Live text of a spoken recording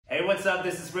what's up?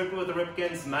 This is Ripper with the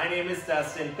Ripkens. My name is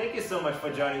Dustin. Thank you so much for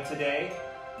joining today.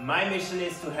 My mission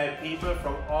is to help people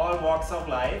from all walks of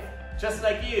life, just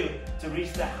like you, to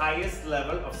reach the highest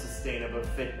level of sustainable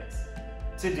fitness.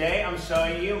 Today, I'm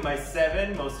showing you my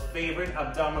 7 most favorite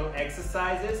abdominal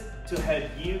exercises to help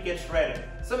you get shredded.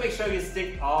 So make sure you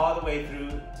stick all the way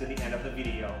through to the end of the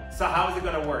video. So how is it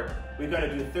gonna work? We're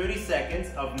gonna do 30 seconds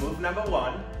of move number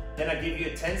 1, then I'll give you a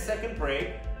 10-second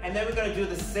break, and then we're gonna do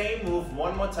the same move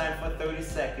one more time for 30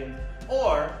 seconds.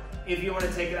 Or, if you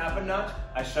wanna take it up a notch,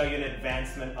 I'll show you an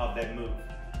advancement of that move.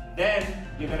 Then,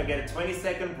 you're gonna get a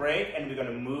 20-second break, and we're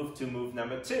gonna move to move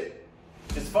number 2.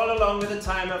 Just follow along with the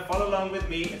timer, follow along with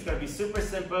me. It's gonna be super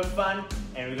simple, fun,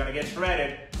 and we're gonna get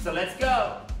shredded. So let's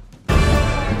go!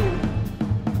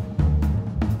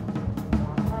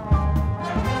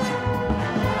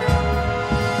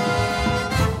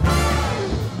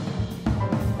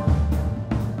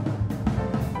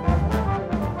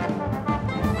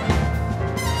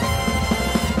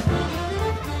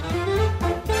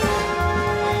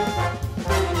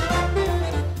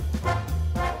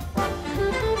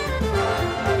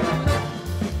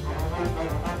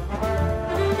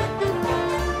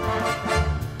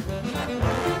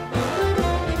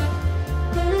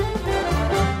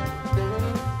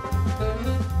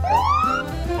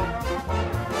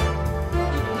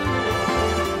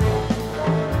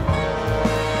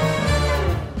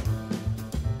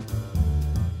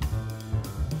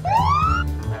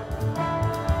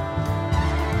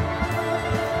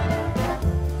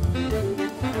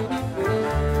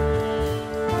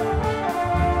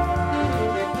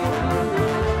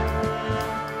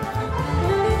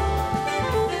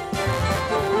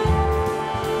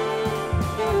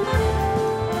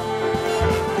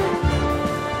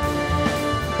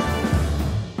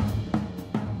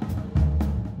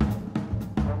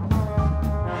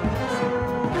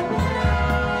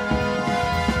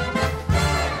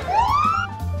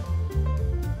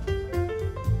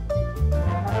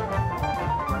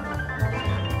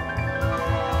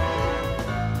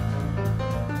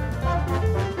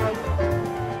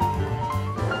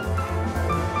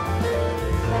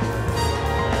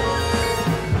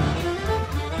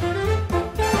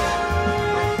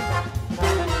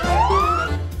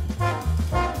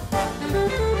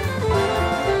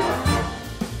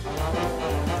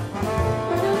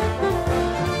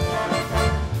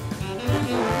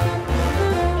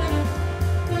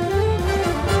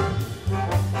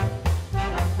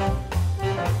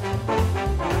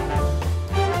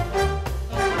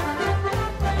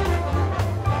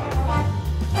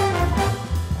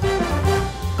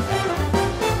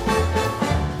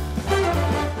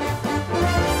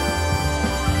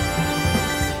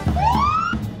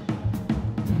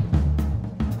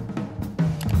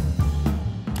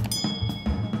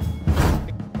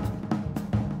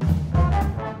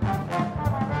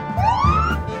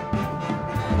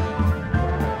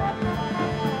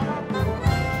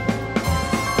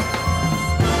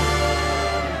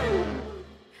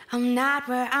 I'm not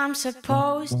where I'm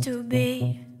supposed to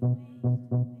be.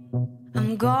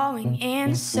 I'm going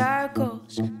in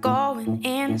circles, going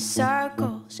in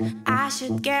circles. I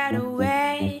should get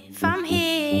away from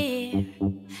here.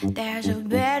 There's a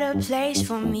better place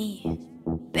for me,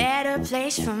 better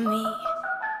place for me.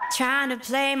 Trying to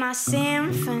play my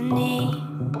symphony,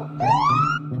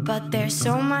 but there's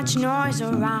so much noise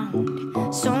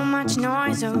around, so much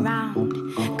noise around.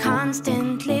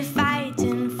 Constantly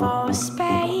fighting for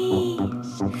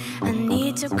space. I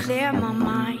need to clear my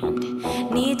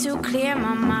mind, need to clear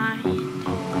my mind.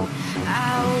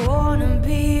 I wanna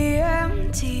be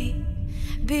empty,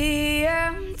 be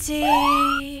empty,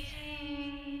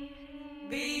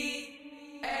 be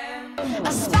empty.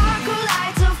 A sparkle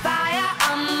lights a fire,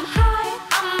 I'm high,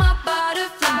 I'm a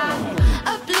butterfly,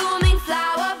 a blooming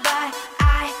flower, but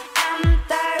I am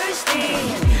thirsty.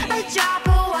 A drop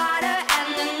of water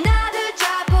and another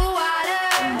drop of water.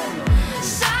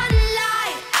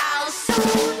 Sunlight, I'll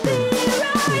soon be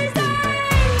rising.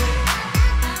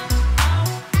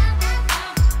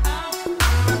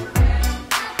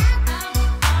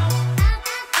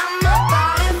 I'm a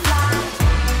butterfly.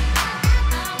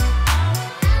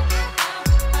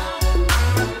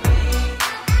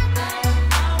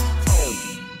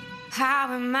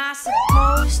 How am I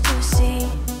supposed to see?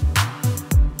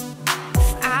 If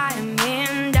I am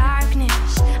in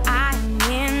darkness, I am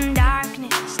in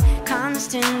darkness.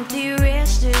 Constantly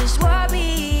restless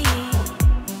worry.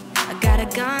 I got a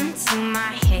gun to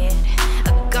my head, a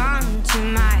gun to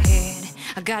my head.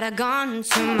 I got a gun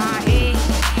to my head,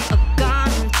 a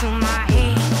gun to my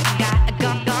head. Got a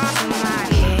gun to my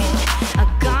head, a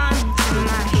gun to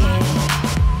my head.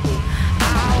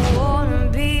 I wanna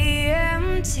be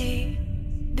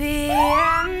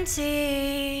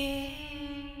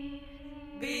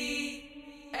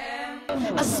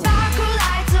A sparkle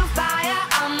lights a fire.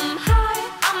 I'm high,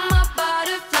 I'm a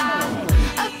butterfly,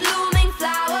 a blooming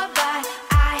flower, but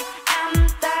I am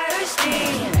thirsty.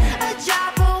 A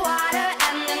drop of water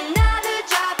and another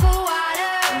drop of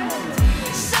water.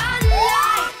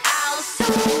 Sunlight, I'll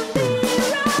soon be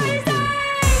rising.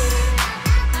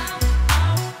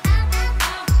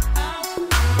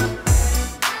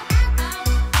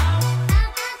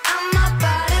 I'm a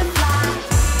butterfly.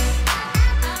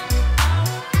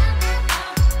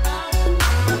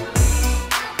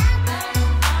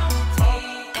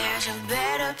 There's a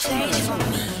better place for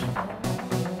me.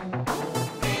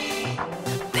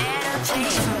 Better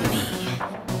place for me.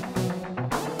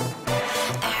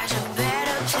 There's a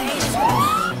better place for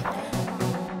me.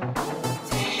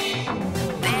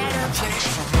 Better place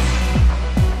for me.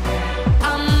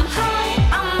 I'm high,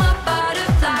 I'm a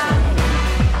butterfly.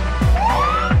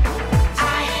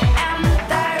 I am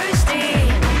thirsty.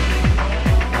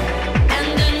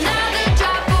 And another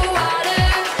drop of water.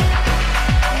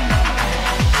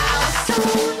 I'll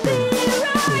soon be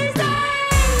rising.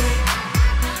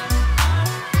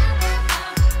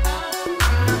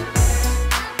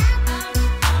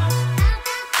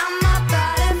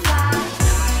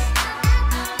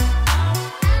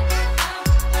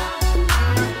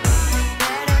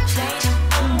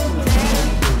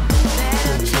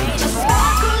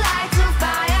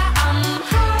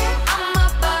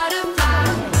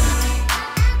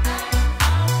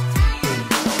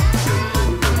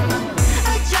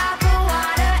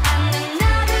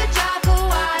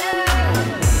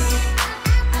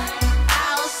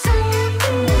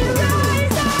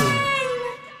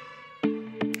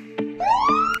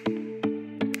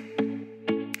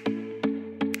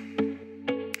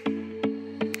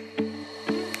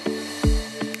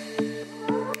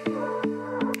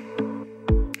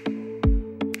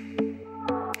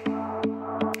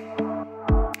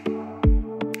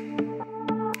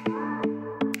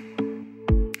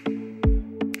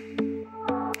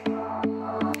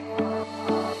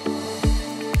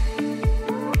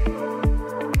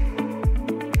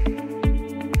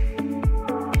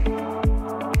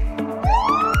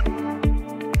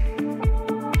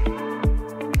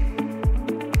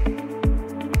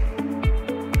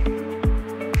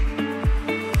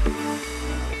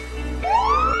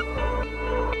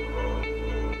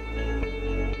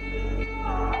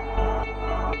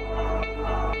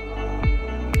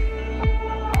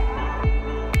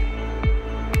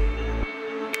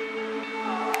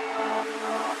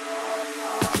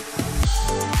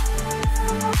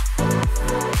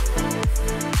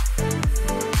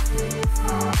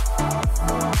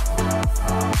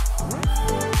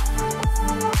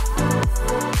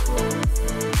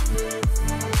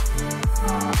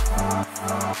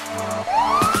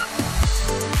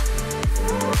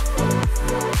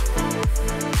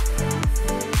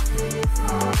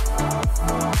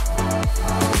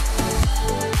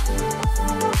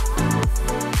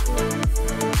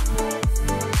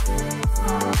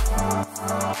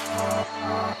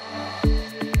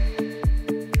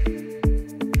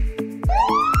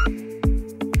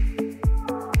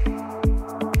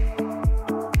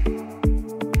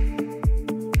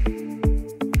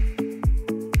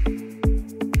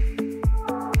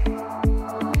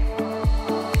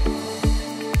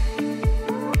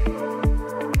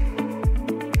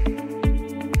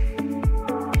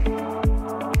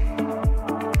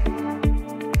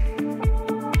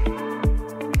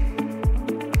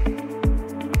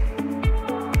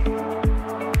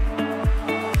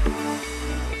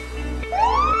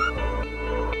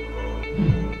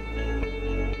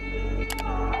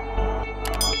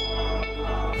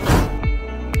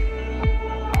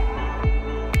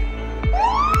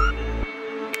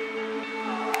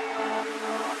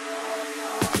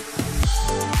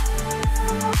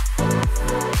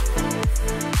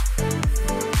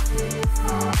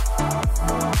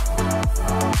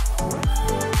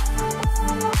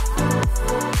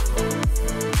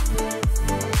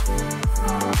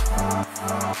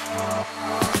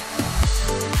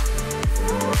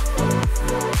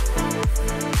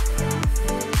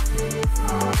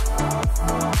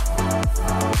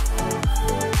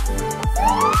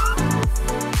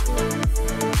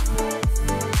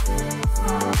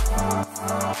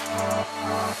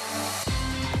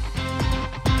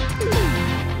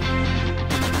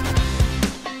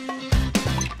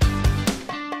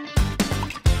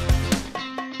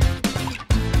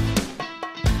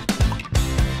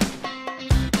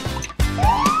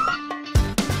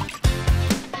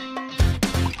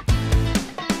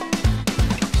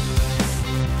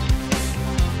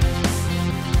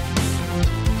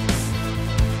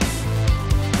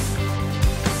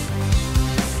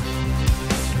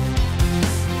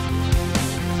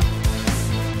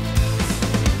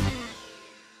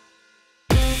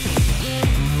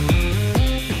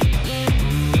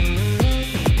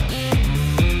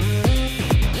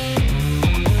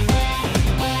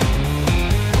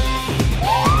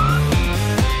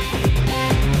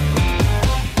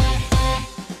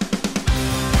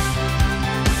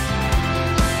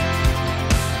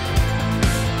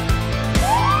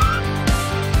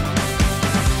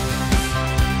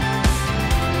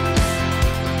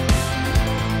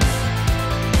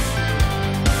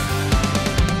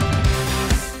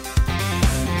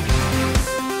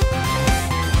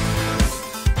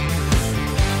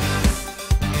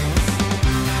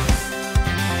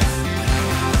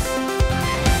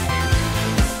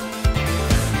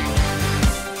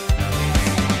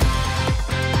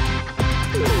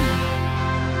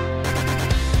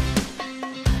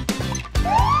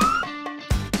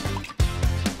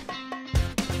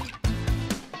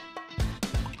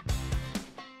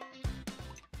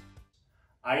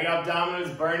 Are your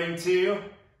abdominals burning too?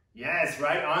 Yes,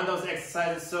 right? Aren't those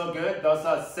exercises so good? Those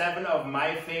are 7 of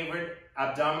my favorite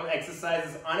abdominal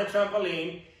exercises on a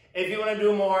trampoline. If you want to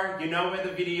do more, you know where the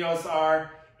videos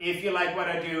are. If you like what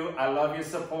I do, I love your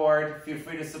support. Feel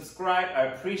free to subscribe. I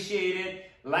appreciate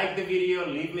it. Like the video,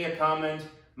 leave me a comment.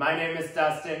 My name is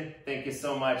Dustin. Thank you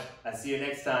so much. I'll see you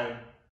next time.